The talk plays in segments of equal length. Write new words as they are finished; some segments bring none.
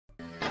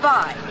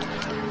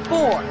5,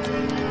 4,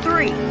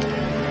 3, 2.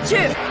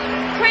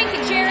 Crank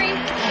it, Jerry.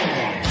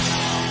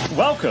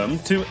 Welcome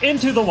to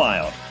Into the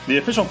Wild, the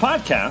official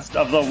podcast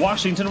of the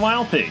Washington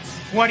Wild Pigs.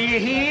 What do you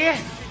hear?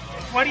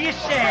 What do you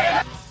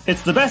say?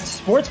 It's the best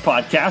sports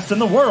podcast in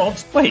the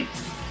world. Wait,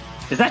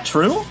 is that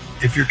true?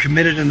 If you're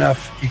committed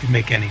enough, you can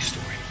make any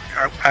story.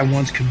 I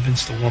once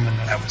convinced a woman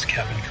that I was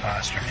Kevin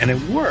Costner, and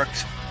it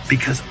worked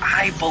because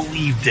I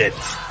believed it.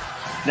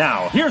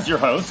 Now, here's your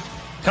host,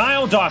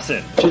 Kyle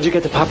Dawson. Did you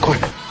get the popcorn?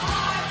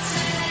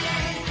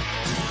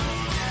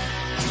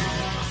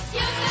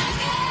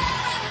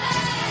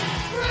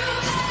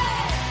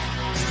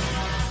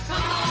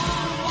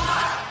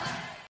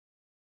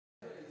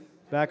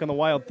 Back on the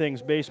Wild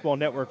Things Baseball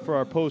Network for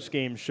our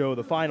post-game show.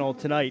 The final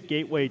tonight,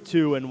 Gateway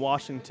 2 and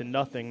Washington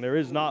 0. There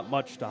is not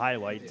much to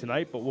highlight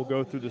tonight, but we'll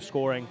go through the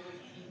scoring,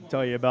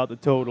 tell you about the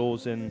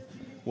totals, and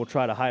we'll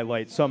try to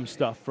highlight some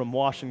stuff from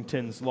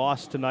Washington's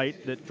loss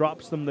tonight that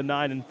drops them to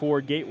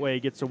 9-4. Gateway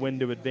gets a win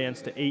to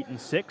advance to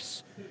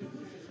 8-6.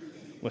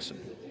 Listen,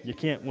 you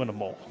can't win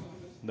them all.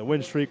 The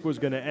win streak was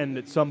going to end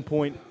at some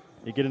point.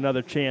 You get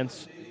another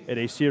chance at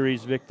a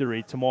series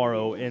victory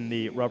tomorrow in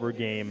the rubber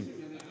game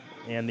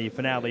and the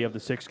finale of the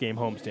 6-game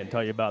homestand.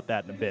 Tell you about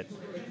that in a bit.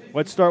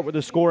 Let's start with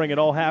the scoring. It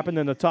all happened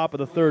in the top of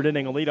the third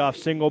inning. A leadoff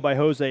single by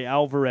Jose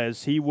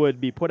Alvarez. He would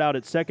be put out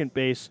at second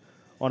base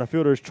on a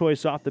fielder's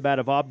choice off the bat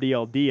of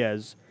Abdiel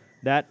Diaz.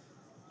 That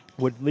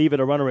would leave it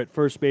a runner at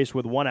first base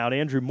with one out.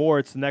 Andrew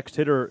Moritz, the next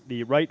hitter,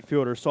 the right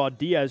fielder, saw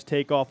Diaz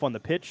take off on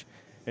the pitch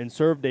and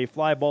served a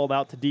fly ball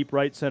out to deep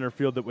right center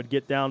field that would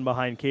get down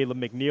behind Caleb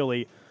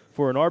McNeely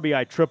for an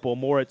RBI triple.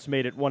 Moritz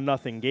made it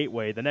 1-0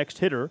 Gateway. The next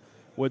hitter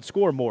would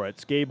score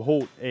Moritz. Gabe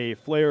Holt, a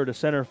flare to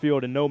center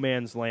field in no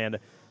man's land,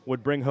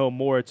 would bring home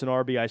Moritz. An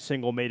RBI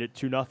single made it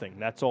 2-0.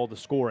 That's all the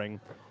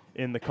scoring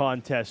in the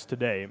contest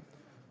today.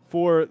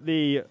 For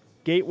the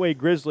Gateway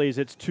Grizzlies,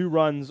 it's 2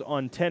 runs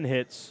on 10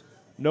 hits,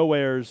 no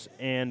errors,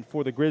 and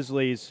for the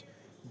Grizzlies,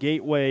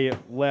 Gateway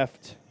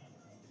left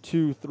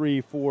 2,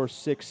 3, 4,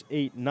 6,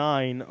 8,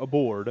 9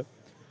 aboard.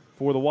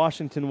 For the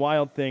Washington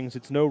Wild Things,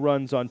 it's no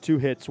runs on 2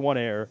 hits, 1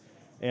 error,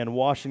 and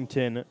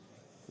Washington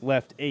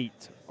left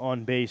 8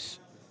 on base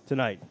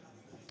tonight.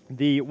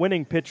 The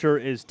winning pitcher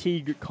is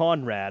Teague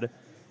Conrad.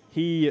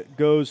 He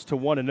goes to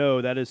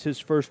 1-0. That is his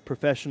first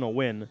professional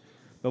win.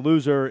 The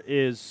loser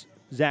is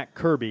Zach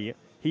Kirby.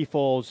 He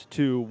falls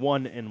to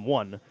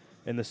 1-1.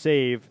 And the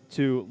save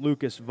to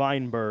Lucas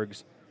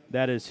Weinbergs.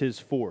 That is his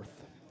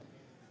fourth.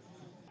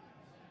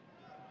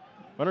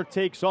 Runner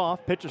takes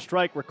off. Pitch a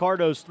strike.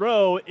 Ricardo's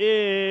throw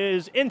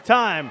is in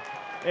time.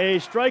 A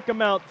strike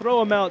him out,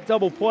 throw him out,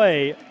 double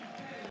play.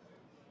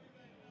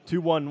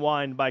 2-1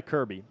 wind by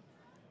Kirby.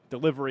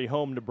 Delivery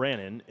home to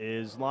Brannon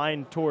is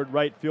lined toward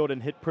right field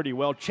and hit pretty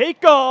well.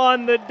 Chayka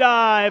on the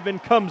dive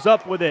and comes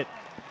up with it.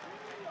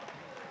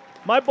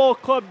 My ball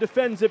club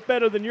defends it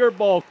better than your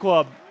ball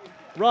club.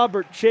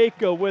 Robert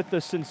Chayka with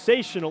a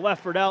sensational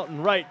effort out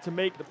and right to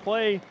make the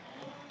play.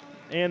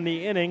 And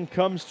the inning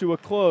comes to a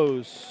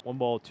close.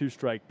 1-ball,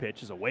 2-strike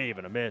pitch is a wave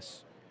and a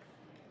miss.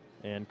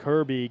 And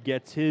Kirby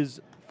gets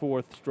his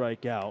 4th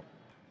strikeout.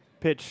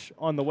 Pitch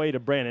on the way to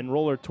Brannon.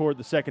 Roller toward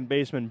the second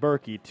baseman,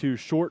 Berkey. 2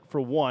 short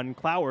for 1.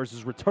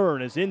 Clowers'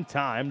 return is in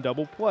time.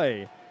 Double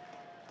play.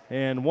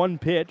 And 1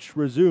 pitch,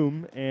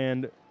 resume,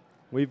 and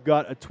we've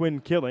got a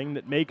twin killing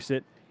that makes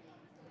it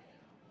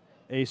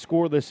a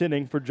scoreless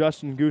inning for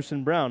Justin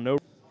Goosen Brown.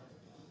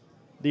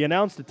 The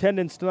announced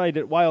attendance tonight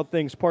at Wild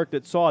Things Park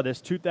that saw this,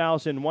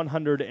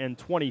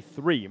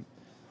 2,123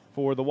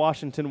 for the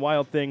Washington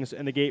Wild Things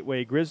and the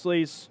Gateway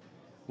Grizzlies.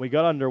 We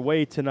got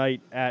underway tonight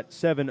at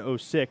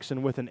 7:06,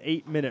 and with an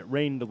 8-minute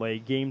rain delay,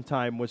 game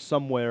time was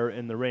somewhere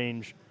in the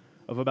range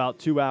of about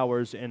 2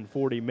 hours and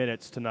 40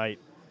 minutes tonight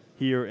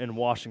here in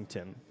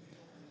Washington.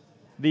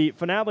 The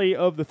finale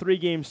of the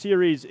 3-game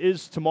series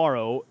is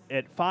tomorrow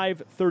at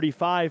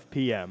 5:35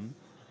 p.m.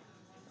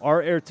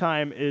 Our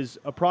airtime is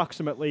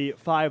approximately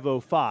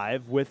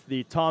 5:05, with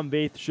the Tom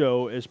Vaith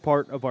Show as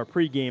part of our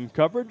pregame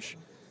coverage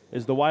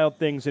as the Wild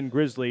Things and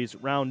Grizzlies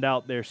round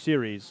out their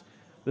series.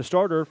 The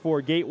starter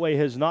for Gateway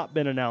has not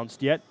been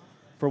announced yet.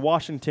 For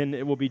Washington,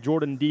 it will be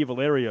Jordan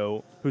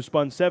DiValerio, who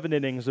spun 7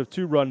 innings of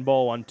 2-run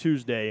ball on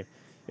Tuesday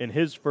in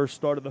his first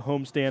start of the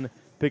homestand,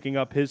 picking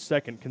up his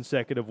 2nd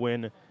consecutive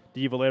win.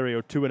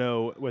 DiValerio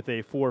 2-0 with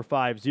a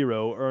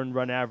 4.50 earned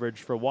run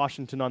average for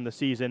Washington on the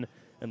season,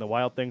 and the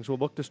Wild Things will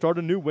look to start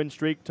a new win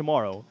streak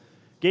tomorrow.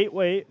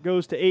 Gateway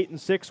goes to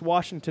 8-6.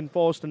 Washington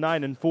falls to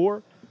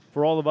 9-4.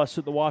 For all of us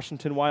at the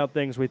Washington Wild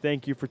Things, we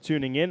thank you for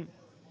tuning in.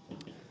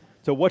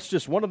 So what's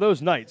just one of those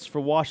nights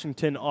for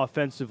Washington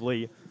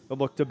offensively. They'll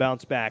look to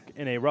bounce back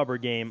in a rubber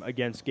game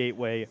against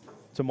Gateway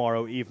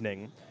tomorrow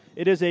evening.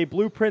 It is a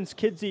Blueprints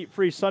Kids Eat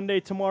Free Sunday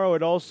tomorrow.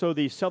 It's also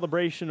the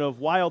celebration of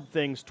Wild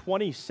Things'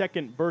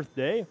 22nd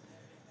birthday.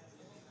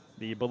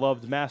 The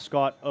beloved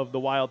mascot of the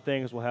Wild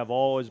Things will have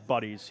all his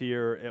buddies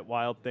here at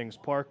Wild Things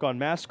Park. On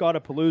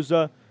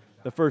Mascotapalooza,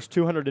 the first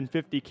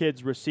 250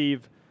 kids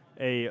receive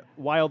a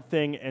Wild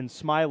Thing and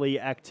Smiley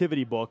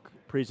activity book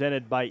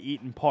presented by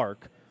Eaton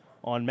Park.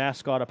 on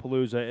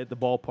Mascotapalooza at the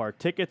ballpark.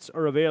 Tickets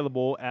are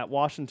available at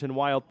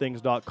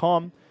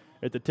WashingtonWildThings.com,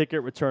 at the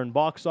ticket return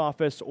box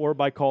office, or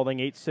by calling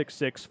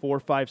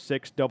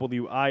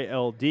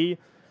 866-456-WILD.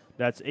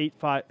 That's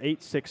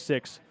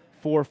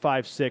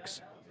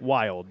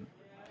 866-456-WILD.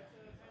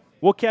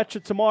 We'll catch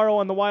you tomorrow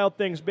on the Wild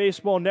Things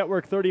Baseball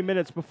Network 30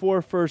 minutes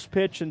before first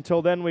pitch.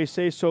 Until then, we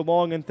say so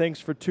long and thanks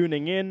for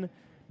tuning in.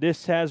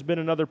 This has been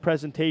another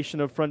presentation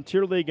of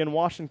Frontier League and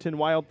Washington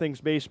Wild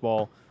Things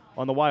Baseball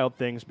on the Wild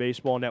Things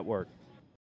Baseball Network.